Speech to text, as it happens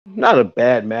Not a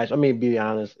bad match. I mean, be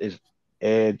honest, it's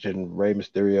Edge and Rey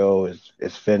Mysterio,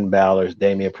 is Finn Balor, is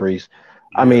Damien Priest.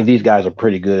 I Yeah. mean, these guys are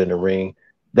pretty good in the ring.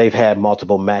 They've had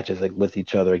multiple matches like, with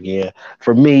each other again.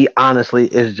 For me, honestly,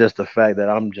 it's just the fact that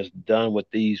I'm just done with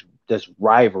this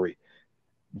rivalry.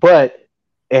 But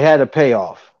it had a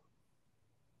payoff.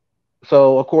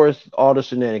 So of course, all the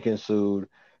shenanigans ensued.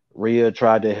 Rhea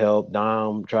tried to help.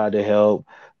 Dom tried to help.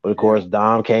 But of Yeah. course,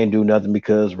 Dom can't do nothing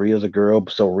because Rhea's a girl.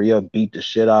 So Rhea beat the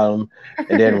shit out of him.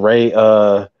 And then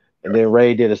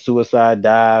Ray did a suicide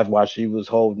dive while she was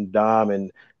holding Dom,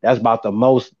 and that's about the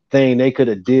most thing they could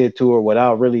have did to her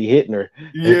without really hitting her.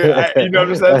 Yeah, you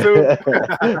noticed that too?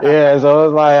 Yeah, so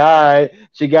it's like, all right,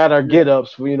 she got her Yeah. get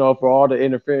ups for for all the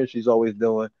interference she's always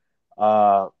doing.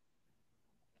 Uh,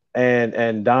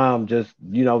 and Dom just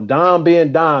Dom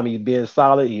being Dom, he's being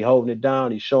solid, he holding it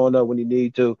down, he's showing up when he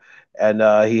need to, and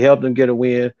he helped him get a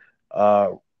win.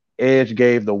 Uh, Edge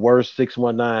gave the worst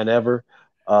 619 ever.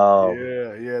 Um,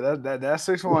 Yeah, yeah. That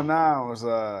 619 was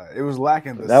it was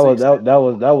lacking the that was six.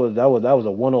 that was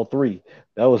a 103.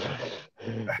 That was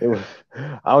it was.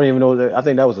 I don't even know. I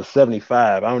think that was a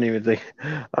 75. I don't even think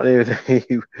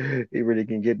he really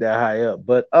can get that high up.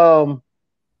 But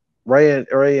Ray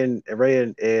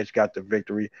and Edge got the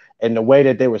victory, and the way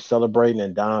that they were celebrating,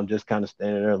 and Dom just kind of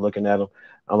standing there looking at him,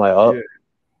 I'm like,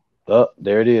 Yeah,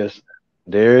 there it is,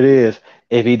 there it is.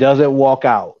 If he doesn't walk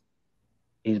out,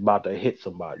 he's about to hit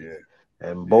somebody. yeah,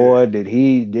 And yeah, boy, did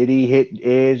he hit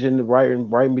Edge in the right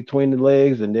in between the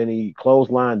legs, and then he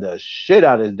clotheslined the shit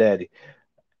out of his daddy.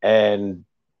 And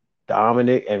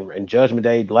Dominik and Judgment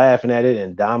Day laughing at it,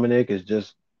 and Dominik is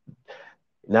just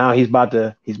now he's about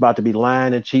to be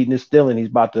lying and cheating and stealing. He's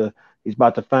about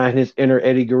to find his inner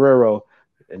Eddie Guerrero,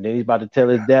 and then he's about to tell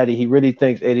his daddy he really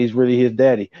thinks Eddie's really his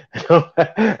daddy.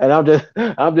 And I'm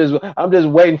just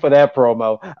waiting for that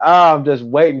promo. I'm just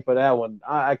waiting for that one.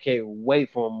 I can't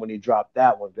wait for him when he dropped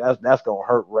that one. That's gonna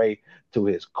hurt Ray to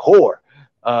his core.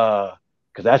 Because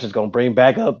that's just gonna bring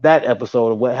back up that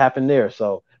episode of what happened there.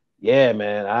 So yeah,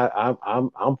 man,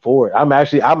 I'm for it. I'm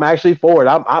actually for it.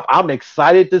 I'm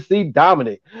excited to see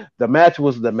Dominik. The match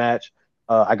was the match.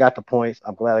 I got the points.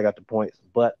 I'm glad I got the points.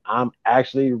 But I'm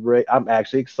actually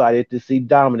excited to see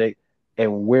Dominik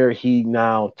and where he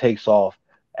now takes off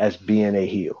as being a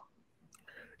heel.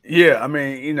 yeah. I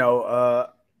mean,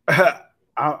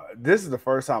 this is the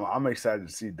first time I'm excited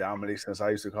to see Dominic since I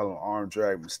used to call him Arm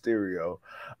Drag Mysterio.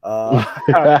 Uh,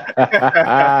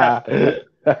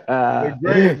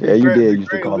 Yeah, you did the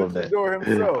used to great call him that. luchador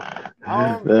himself,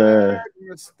 Arm Uh, Drag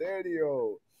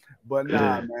Mysterio. But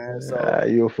nah, man. So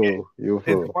you a it, fool. You a it's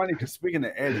fool. funny because speaking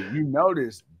of Eddie, you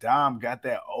notice Dom got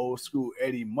that old school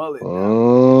Eddie mullet now.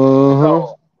 Uh-huh.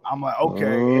 So I'm like, okay.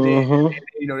 Uh-huh.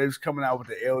 They was coming out with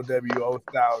the LWO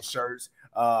style shirts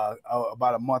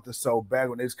about a month or so back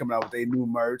when they was coming out with their new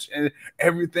merch, and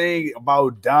everything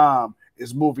about Dom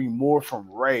is moving more from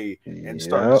Ray and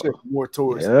starting to Yep. shift more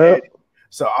towards Eddie. Yep.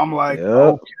 So I'm like,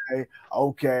 Yep.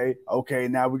 okay.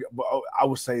 Now but I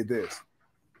would say this.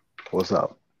 What's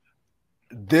up?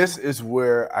 This is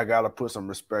where I gotta put some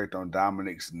respect on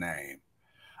Dominic's name.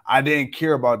 I didn't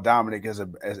care about Dominic as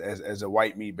a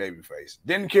white meat baby face.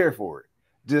 Didn't care for it.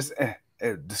 Just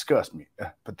it disgust me.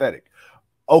 Pathetic.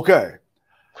 Okay.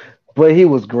 But he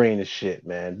was green as shit,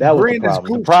 man. That was the Green is problem.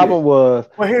 The good shit. problem was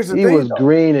But here's the he thing was though.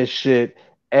 green as shit,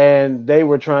 and they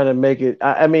were trying to make it.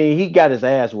 I mean, he got his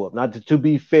ass whooped. Not to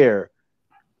be fair,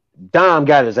 Dom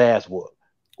got his ass whooped,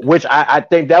 which I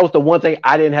think that was the one thing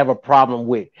I didn't have a problem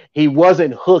with. He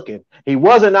wasn't hooking. He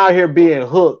wasn't out here being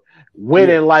hooked, Yeah.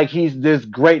 winning like he's this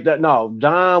great. No,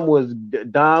 Dom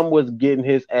was getting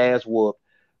his ass whooped.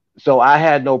 So I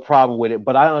had no problem with it,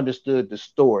 but I understood the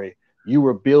story. You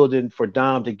were building for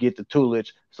Dom to get the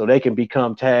Tulich so they can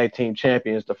become tag team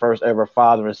champions, the first ever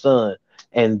father and son,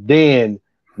 and then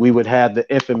we would have the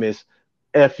infamous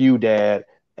 "Fu Dad,"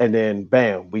 and then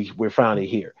bam, we're finally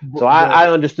here. So But I, but I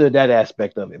understood that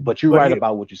aspect of it. But you're but right here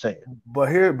about what you're saying. but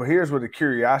here's where the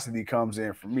curiosity comes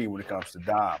in for me when it comes to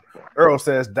Dom. Earl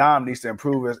says Dom needs to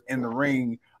improve as in the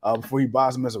ring before he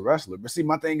buys him as a wrestler. But see,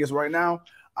 my thing is right now,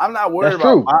 I'm not worried That's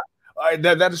about true.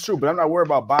 that is true, but I'm not worried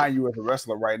about buying you as a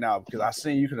wrestler right now because I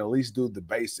seen you can at least do the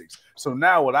basics. So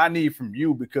now what I need from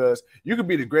you, because you could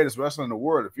be the greatest wrestler in the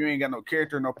world. If you ain't got no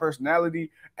character, no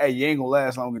personality, hey, you ain't gonna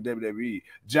last long in WWE.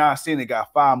 John Cena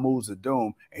got 5 moves of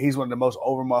doom, and he's one of the most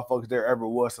over motherfuckers there ever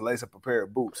was to lace up a pair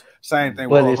of boots. Same thing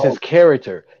with But Hulk it's his Hogan.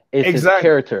 character. It's his Exactly.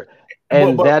 character. But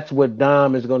And that's what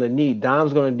Dom is going to need.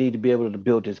 Dom's going to need to be able to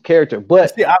build his character.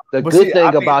 But see, the but good see, I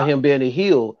thing think about him being a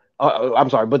heel, I'm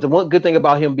sorry, but the one good thing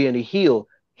about him being a heel,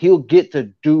 he'll get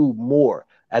to do more.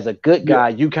 As a good Yeah. guy,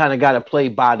 you kind of got to play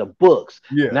by the books.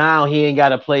 Yeah. Now he ain't got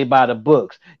to play by the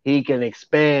books. He can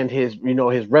expand his,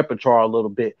 his repertoire a little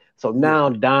bit. So Yeah. now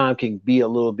Dom can be a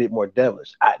little bit more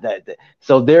devilish.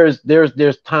 So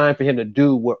there's time for him to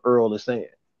do what Earl is saying.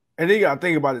 And then you gotta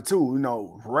think about it too.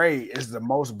 Rey is the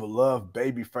most beloved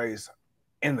babyface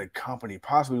in the company,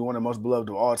 possibly one of the most beloved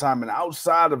of all time. And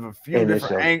outside of a few And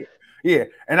different angles,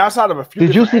 and outside of a few.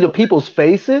 Did you see the angles, people's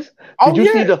faces? Oh, Did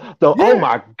you see the oh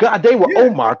my God, they were oh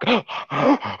my God,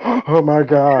 oh my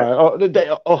God, But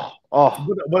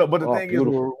the thing is,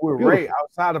 beautiful, with beautiful. Rey,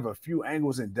 outside of a few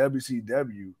angles in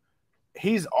WCW,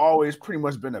 he's always pretty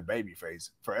much been a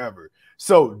babyface forever.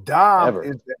 So Dom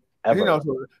is,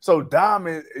 so Dom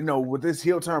is, with this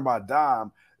heel turn by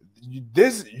Dom,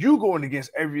 you going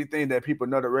against everything that people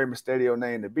know the Rey Mysterio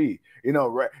name to be. When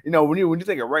you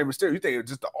think of Rey Mysterio, you think of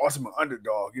just the ultimate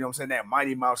underdog. You know what I'm saying? That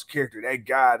Mighty Mouse character, that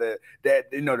guy that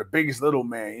the biggest little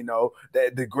man.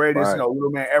 That the greatest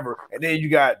little man ever. And then you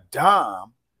got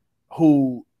Dom,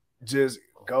 who just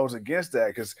goes against that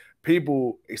because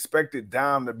people expected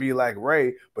Dom to be like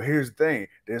Rey, but here's the thing: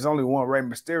 there's only one Rey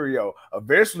Mysterio.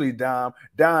 Eventually, Dom,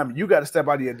 you got to step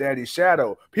out of your daddy's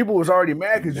shadow. People was already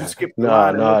mad because you skipped the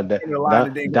line.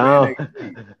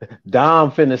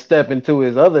 Dom finna step into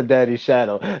his other daddy's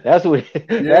shadow. That's what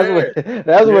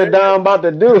Dom about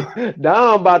to do.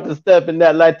 Dom about to step in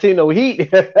that Latino heat.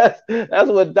 that's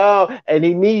what Dom, and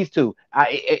he needs to.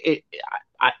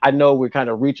 I know we're kind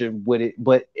of reaching with it,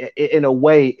 but in a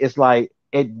way, it's like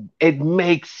it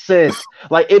makes sense.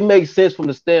 Like it makes sense from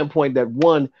the standpoint that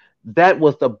one, that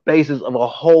was the basis of a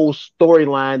whole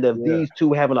storyline of these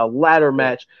two having a ladder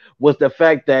match, was the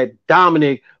fact that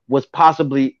Dominik was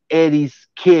possibly Eddie's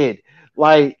kid.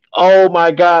 Like, oh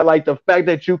my God, like the fact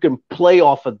that you can play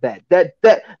off of that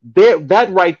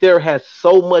right there has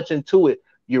so much into it.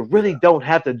 You really don't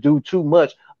have to do too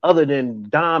much other than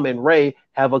Dom and Rey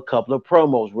have a couple of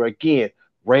promos where again,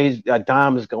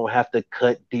 Dom is gonna have to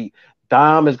cut deep.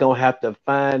 Dom is gonna have to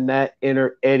find that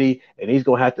inner Eddie, and he's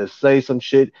gonna have to say some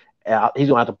shit. He's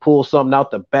gonna have to pull something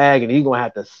out the bag, and he's gonna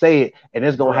have to say it, and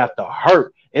it's gonna have to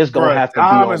hurt. It's gonna have to be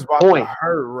on point.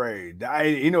 Hurt Rey.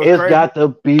 It's got to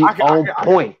be on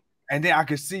point. And then I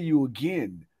can see you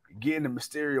again getting the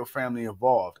Mysterio family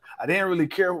involved. I didn't really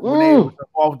care when they was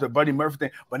involved with the Buddy Murphy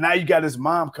thing, but now you got his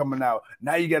mom coming out.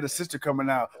 Now you got his sister coming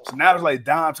out. So now it's like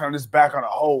Don turned his back on the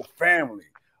whole family.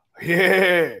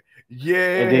 Yeah.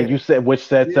 And then you said which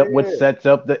sets up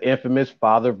the infamous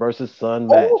father versus son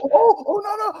match.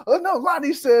 No.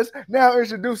 Lonnie says now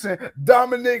introducing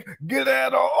Dominik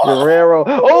Guerrero.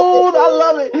 Oh, I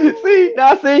love it.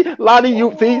 See, Lonnie,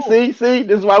 you see.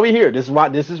 This is why we here. This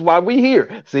is why we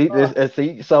here. See.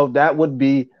 So that would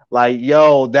be like,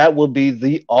 that would be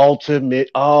the ultimate.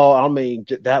 Oh, I mean,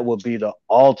 that would be the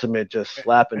ultimate just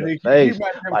slap in the face.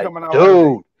 Like,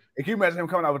 dude. Can you imagine him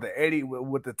coming out with the Eddie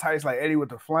with the tights like Eddie with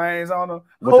the flames on him?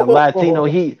 With the Latino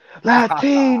heat.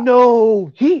 Latino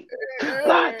heat.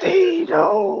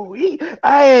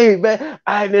 Hey, man.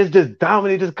 And it's just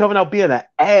Dominik just coming out being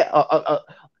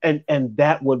and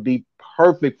that would be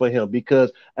perfect for him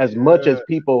because as much as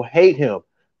people hate him,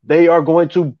 they are going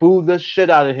to boo the shit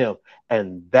out of him.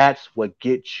 And that's what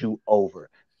gets you over.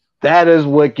 That is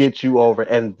what gets you over,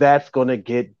 and that's gonna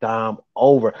get Dom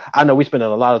over. I know we spent a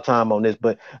lot of time on this,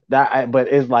 but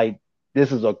it's like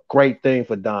this is a great thing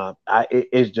for Dom.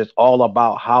 It's just all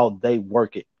about how they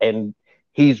work it, and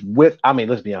he's with. I mean,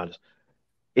 let's be honest.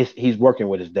 He's working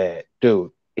with his dad, dude.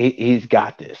 He's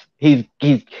got this. He's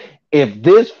if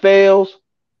this fails,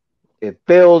 it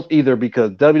fails either because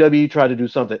WWE tried to do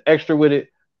something extra with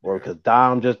it, or because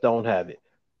Dom just don't have it.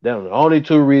 They're the only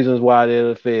two reasons why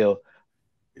it'll fail.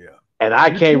 And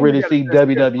I can't really see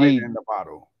WWE in the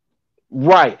bottle.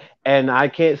 Right. And I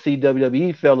can't see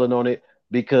WWE failing on it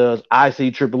because I see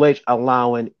Triple H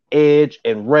allowing Edge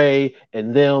and Rey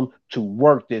and them to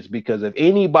work this. Because if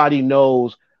anybody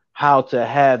knows how to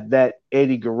have that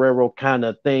Eddie Guerrero kind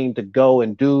of thing to go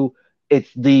and do,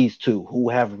 it's these two who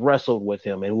have wrestled with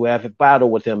him and who have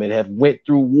battled with him and have went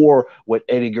through war with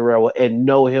Eddie Guerrero and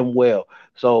know him well.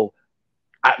 So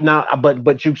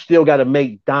but you still got to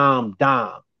make Dom.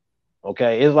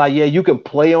 Okay, it's like, you can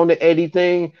play on the Eddie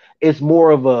thing. It's more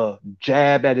of a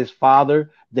jab at his father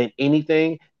than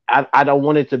anything. I don't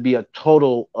want it to be a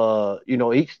total,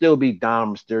 he'd still be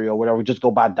Dom Mysterio or whatever. Just go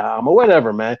by Dom or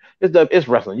whatever, man. It's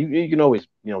wrestling. You can always,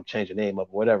 change the name up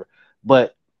or whatever.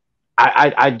 But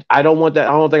I don't want that.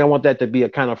 I don't think I want that to be a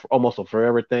kind of almost a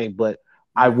forever thing. But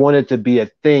I want it to be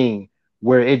a thing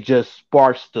where it just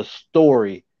sparks the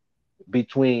story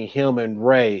between him and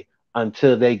Rey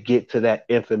until they get to that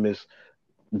infamous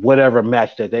whatever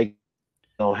match that they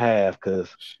gonna have, because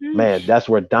man, that's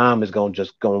where Dom is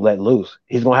gonna let loose.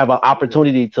 He's gonna have an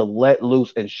opportunity to let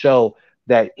loose and show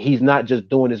that he's not just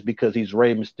doing this because he's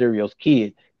Rey Mysterio's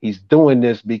kid. He's doing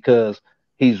this because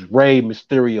he's Rey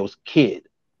Mysterio's kid.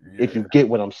 Yeah. If you get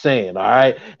what I'm saying, all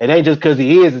right? It ain't just because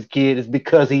he is his kid, it's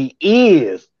because he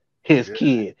is his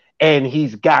kid. And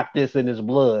he's got this in his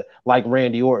blood, like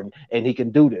Randy Orton, and he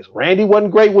can do this. Randy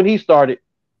wasn't great when he started.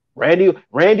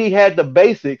 Randy had the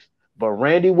basics, but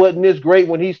Randy wasn't this great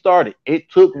when he started. It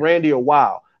took Randy a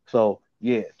while. So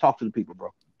yeah, talk to the people,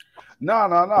 bro. No,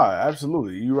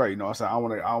 absolutely. You're right. You know, I don't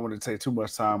want to take too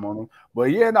much time on them.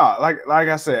 But yeah, no, like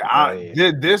I said, I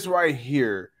did this right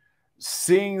here,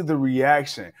 seeing the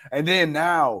reaction. And then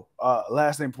now,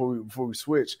 last thing before we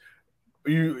switch,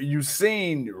 you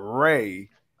seen Rey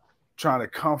trying to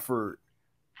comfort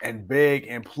and beg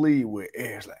and plead with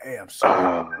Edge, like, "Hey, I'm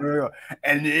sorry."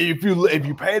 And if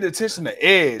you paid attention to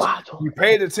Edge, it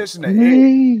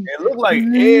looked like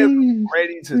Edge was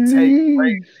ready to take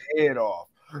Rey's head off.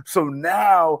 So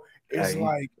now it's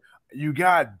like you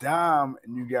got Dom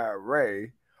and you got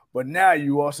Rey, but now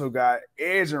you also got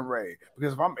Edge and Rey.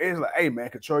 Because if I'm Edge, like, "Hey man,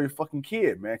 control your fucking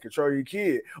kid, man, control your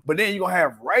kid." But then you're gonna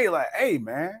have Rey like, "Hey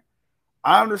man,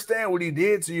 I understand what he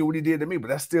did to you, what he did to me, but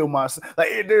that's still my son."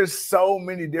 Like, there's so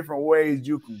many different ways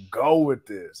you can go with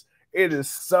this. It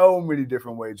is so many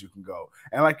different ways you can go.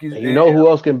 And like you know who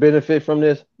else can benefit from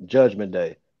this? Judgment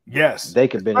Day. Yes. They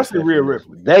can benefit from Rhea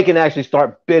Ripley. They can actually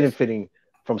start benefiting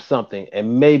from something,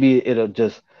 and maybe it'll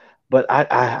just, but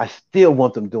I still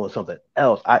want them doing something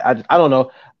else. I don't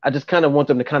know. I just kind of want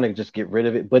them to kind of just get rid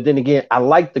of it. But then again, I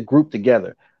like the group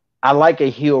together. I like a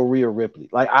heel Rhea Ripley.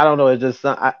 Like, I don't know. It's just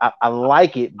I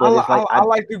like it, but it's like I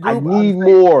like the group. I need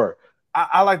more.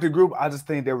 I like the group. I just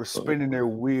think they were spinning their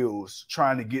wheels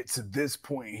trying to get to this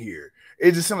point here.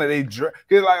 It just seemed like they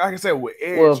because like I said with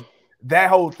Edge, that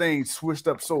whole thing switched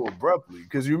up so abruptly.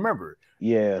 Because you remember,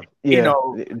 you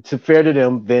know, to fair to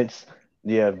them, Vince's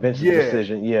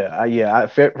decision.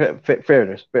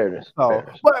 Fairness.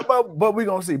 But we're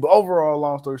gonna see. But overall,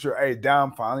 long story short, hey,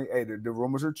 Dom finally, the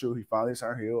rumors are true. He finally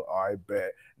turned heel. All right,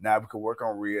 bet. Now we can work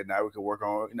on Rhea. Now we can work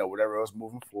on whatever else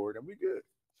moving forward, and we good.